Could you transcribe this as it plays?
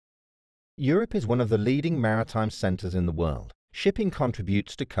Europe is one of the leading maritime centres in the world. Shipping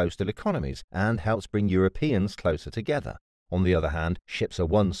contributes to coastal economies and helps bring Europeans closer together. On the other hand, ships are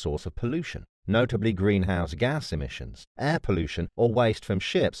one source of pollution, notably greenhouse gas emissions, air pollution or waste from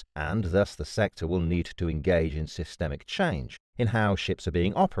ships, and thus the sector will need to engage in systemic change in how ships are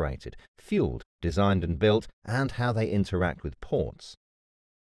being operated, fueled, designed and built, and how they interact with ports.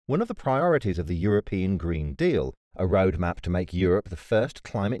 One of the priorities of the European Green Deal, a roadmap to make Europe the first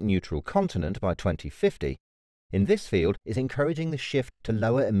climate-neutral continent by 2050, in this field is encouraging the shift to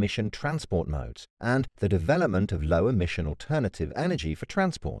lower-emission transport modes and the development of low-emission alternative energy for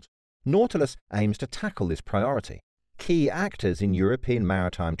transport. Nautilus aims to tackle this priority. Key actors in European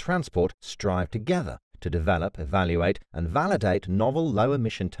maritime transport strive together to develop, evaluate and validate novel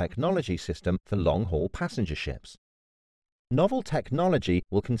low-emission technology system for long-haul passenger ships. Novel technology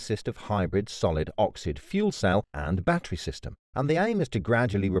will consist of hybrid solid oxide fuel cell and battery system, and the aim is to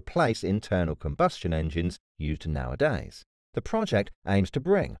gradually replace internal combustion engines used nowadays. The project aims to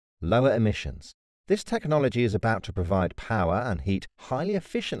bring lower emissions. This technology is about to provide power and heat highly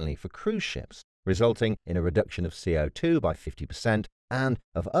efficiently for cruise ships, resulting in a reduction of CO2 by 50% and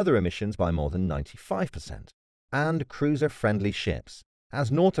of other emissions by more than 95%. And cruiser-friendly ships,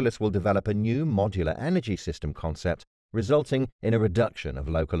 as Nautilus will develop a new modular energy system concept resulting in a reduction of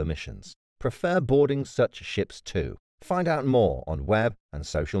local emissions. Prefer boarding such ships too. Find out more on web and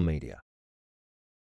social media.